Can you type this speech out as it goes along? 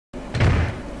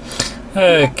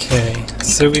Okay,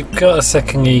 so we've got a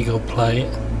second eagle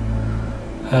plate.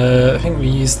 I think we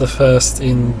used the first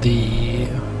in the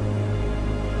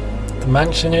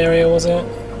mansion area, was it?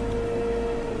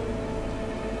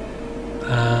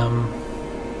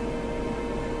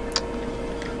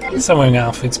 Somewhere in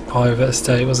Alfred's private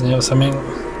estate, wasn't it, or something?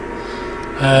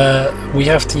 We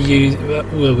have to use.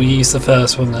 Well, we used the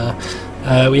first one there.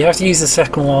 We have to use the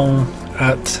second one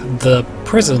at the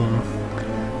prison.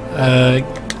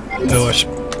 Oh, I should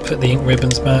put the ink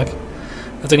ribbons back.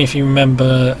 I don't know if you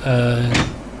remember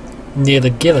near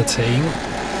the guillotine.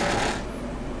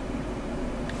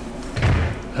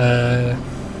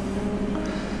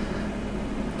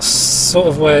 Sort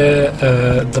of where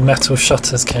the metal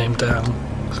shutters came down.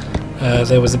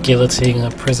 There was a guillotine in a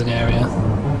prison area,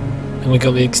 and we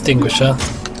got the extinguisher.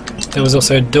 There was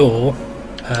also a door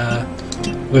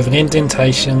with an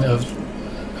indentation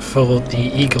for the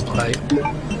eagle plate,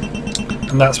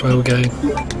 and that's where we're going.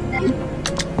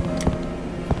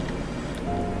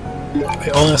 I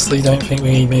honestly don't think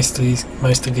we need most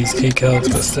of these key cards,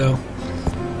 but still.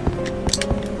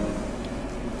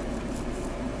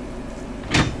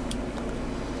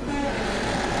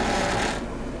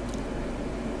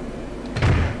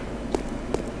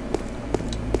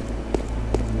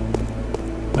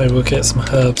 Maybe we'll get some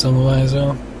herbs on the way as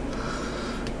well.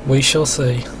 We shall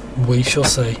see. We shall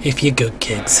see. If you're good,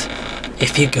 kids.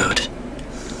 If you're good.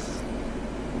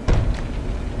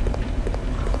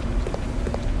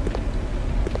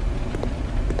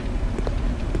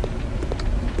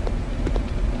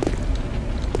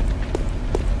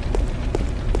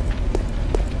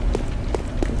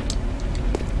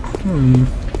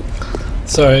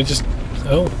 Sorry, just...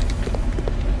 Oh.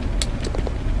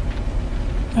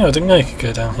 Oh, I didn't know you could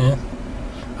go down here.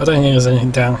 I don't think there's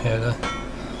anything down here though.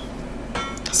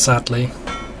 Sadly.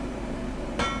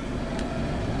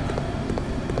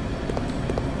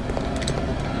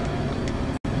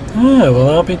 Oh, well,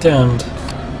 I'll be damned.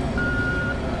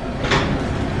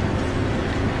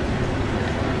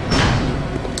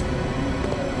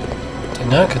 Didn't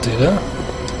know I could do that.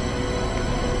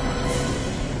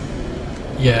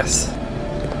 Yes.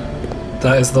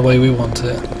 That is the way we want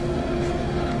it.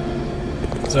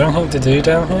 Is there anything to do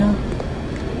down here?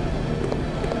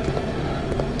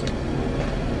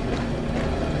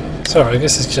 Sorry, I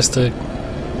guess it's just a...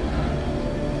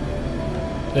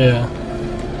 Yeah.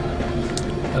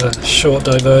 A short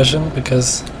diversion,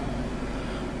 because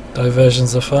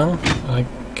diversions are fun, I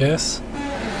guess.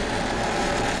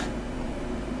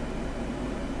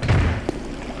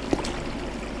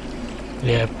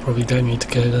 Yeah, probably don't need to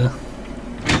go there.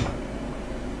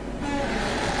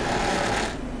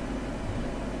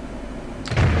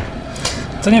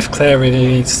 I don't know if Claire really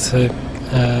needs to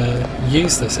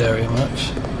use this area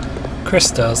much. Chris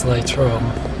does later on,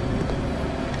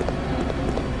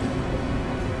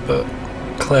 but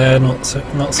Claire not so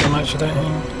much, I don't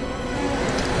think.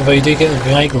 Although you do get a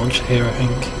grenade launcher here, I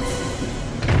think.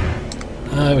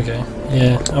 There we go.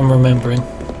 Yeah, I'm remembering.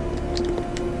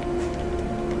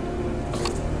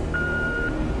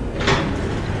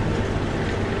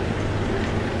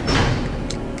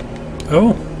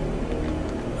 Oh.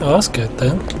 Oh, that's good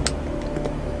then.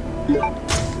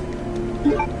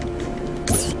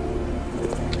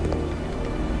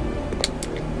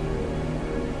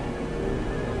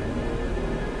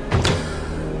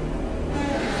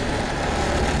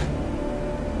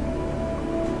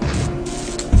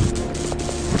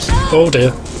 Oh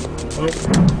dear. Oh.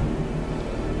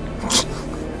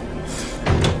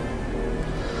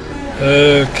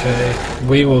 Okay,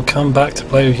 we will come back to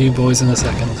play with you boys in a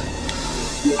second.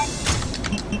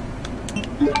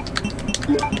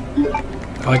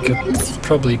 I could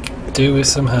probably do with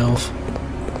some health.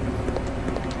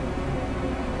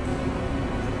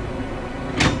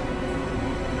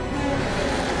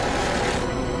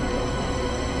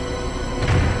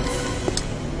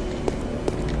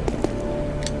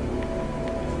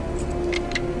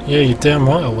 Yeah, you're damn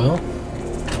right I will.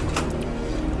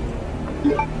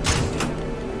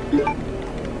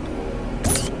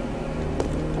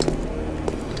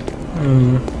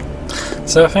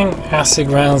 So I think acid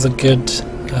rounds are good.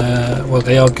 Well,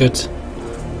 they are good,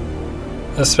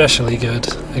 especially good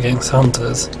against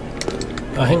hunters.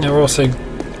 I think they're also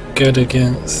good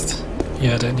against...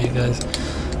 Yeah, I don't need those.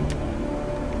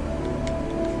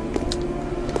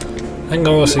 I think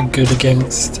they're also good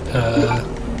against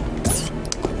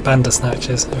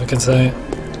bandersnatchers, if I can say it.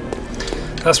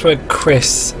 That's where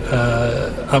Chris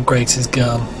upgrades his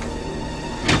gun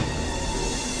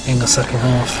in the second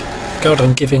half. God,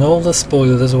 I'm giving all the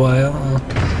spoilers away, aren't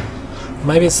I?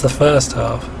 Maybe it's the first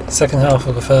half, second half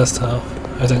of the first half,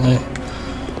 I don't know.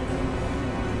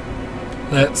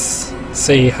 Let's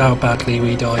see how badly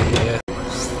we die here.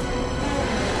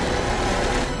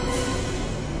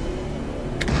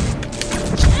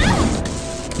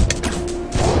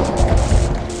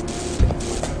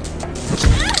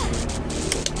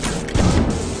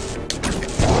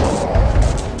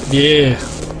 Yeah.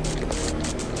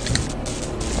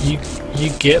 You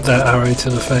get that arrow to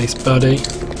the face, buddy.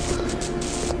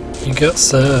 You got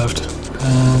served.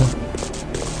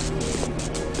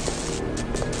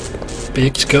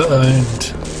 Bitch got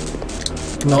owned.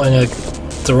 Not in a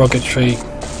derogatory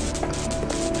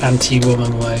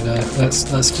anti-woman way though.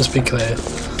 Let's just be clear.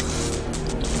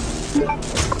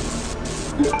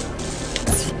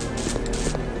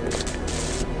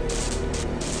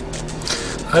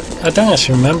 I don't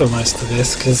actually remember most of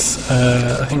this because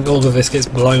I think all of this gets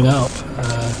blown up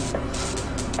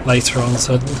later on,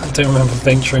 so I don't remember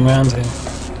venturing around here.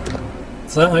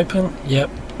 Does that open? Yep,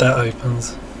 that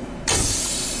opens.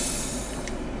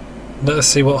 Let us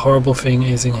see what horrible thing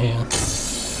is in here.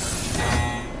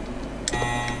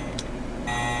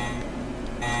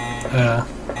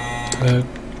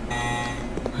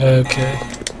 Okay.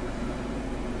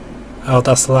 Oh,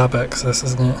 that's lab access,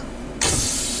 isn't it?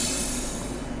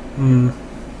 No.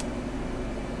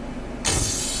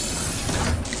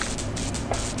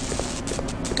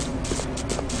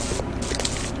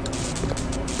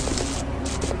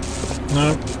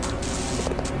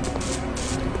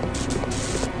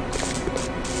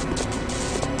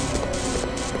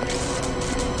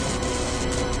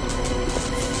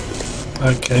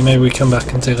 Okay, maybe we come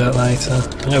back and do that later.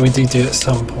 I know we do it at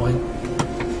some point.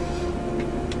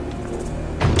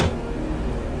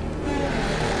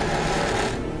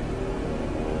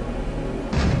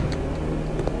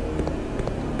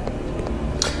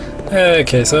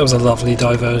 Okay, so that was a lovely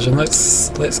diversion.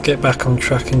 Let's get back on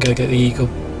track and go get the eagle,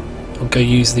 or go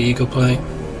use the eagle plate.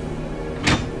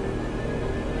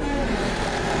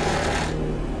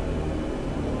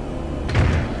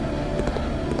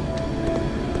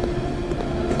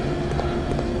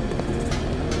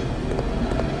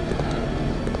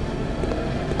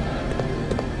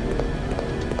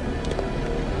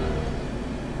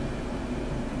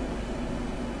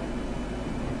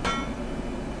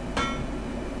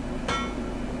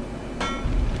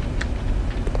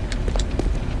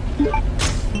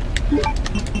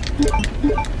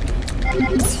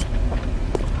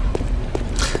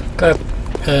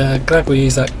 Glad we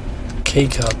used that key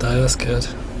card though, that's good.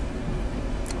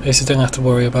 At least I don't have to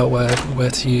worry about where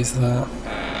to use that.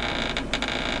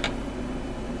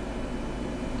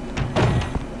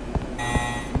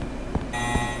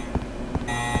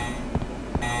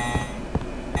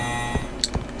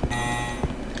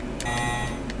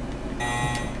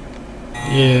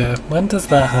 Yeah, when does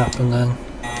that happen then?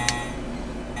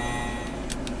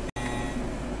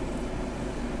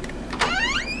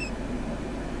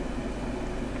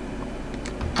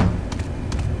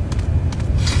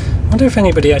 I wonder if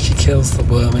anybody actually kills the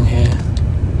worm in here.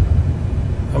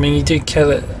 I mean, you do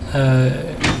kill it,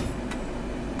 it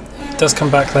does come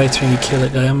back later and you kill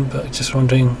it then, but just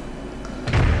wondering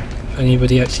if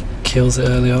anybody actually kills it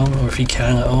early on, or if you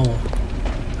can at all,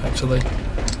 actually.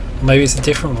 Or maybe it's a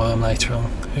different worm later on,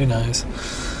 who knows.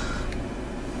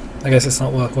 I guess it's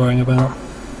not worth worrying about.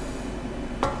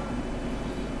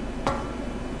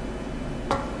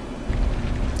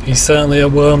 He's certainly a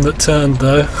worm that turned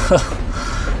though.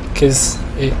 Because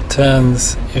it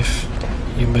turns if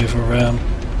you move around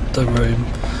the room.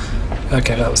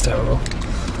 Okay, that was terrible.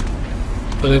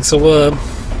 But it's a worm,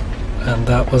 and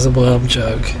that was a worm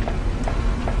joke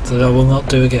that I will not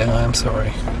do again, I am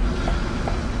sorry.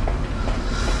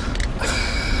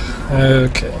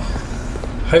 Okay.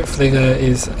 Hopefully there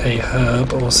is a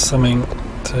herb or something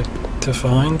to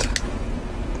find.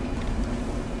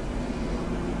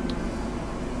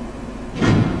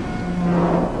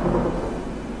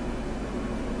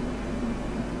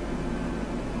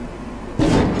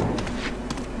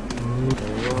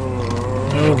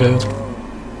 Good.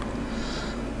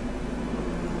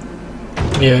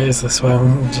 Yeah, it is this one.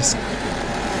 I'm just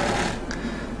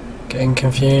getting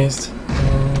confused.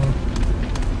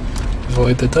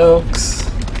 Avoid the dogs.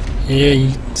 Yeah,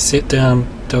 you sit down,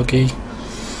 doggy.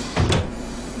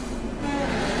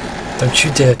 Don't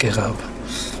you dare get up.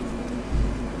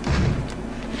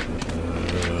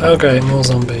 Okay, more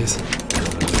zombies.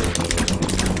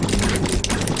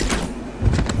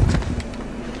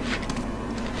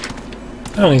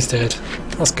 Oh, he's dead.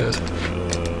 That's good.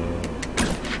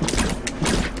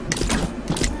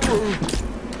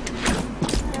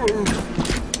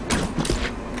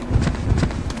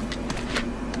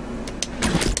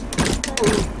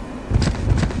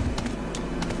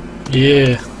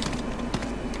 Yeah.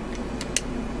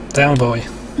 Down, boy.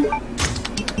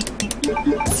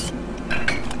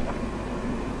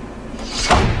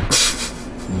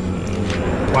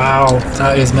 Wow,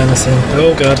 that is menacing.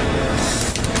 Oh god.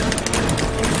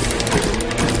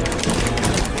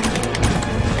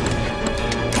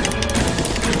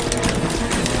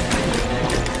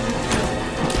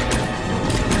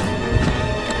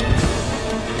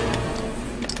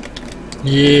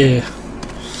 Yeah.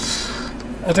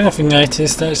 I don't know if you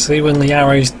noticed actually when the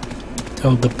arrows,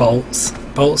 or the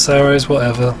bolts, arrows,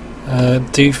 whatever,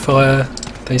 do fire,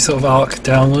 they sort of arc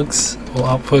downwards or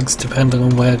upwards depending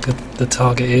on where the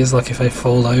target is, like if they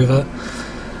fall over.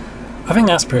 I think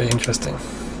that's pretty interesting.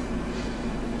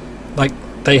 Like,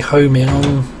 they home in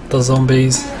on the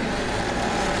zombies.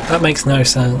 That makes no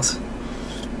sense.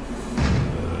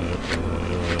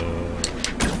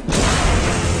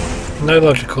 No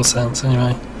logical sense,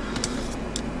 anyway.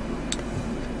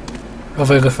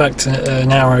 Although the fact that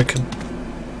an arrow could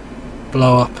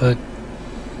blow up a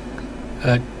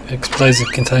explosive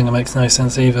container makes no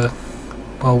sense either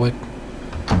while we're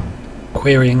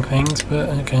querying things, but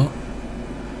okay.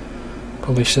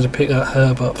 Probably should have picked that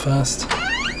herb up first.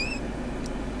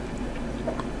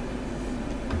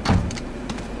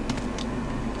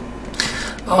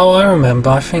 Oh, I remember,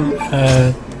 I think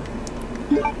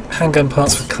handgun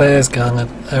parts for Claire's gun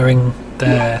are in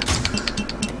there.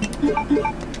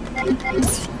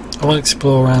 I want to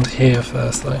explore around here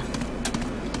first though.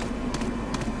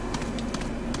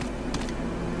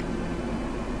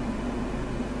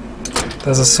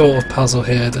 There's a sort of puzzle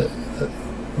here that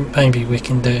maybe we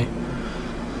can do.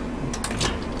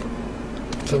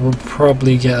 That will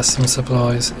probably get us some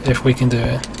supplies if we can do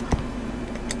it.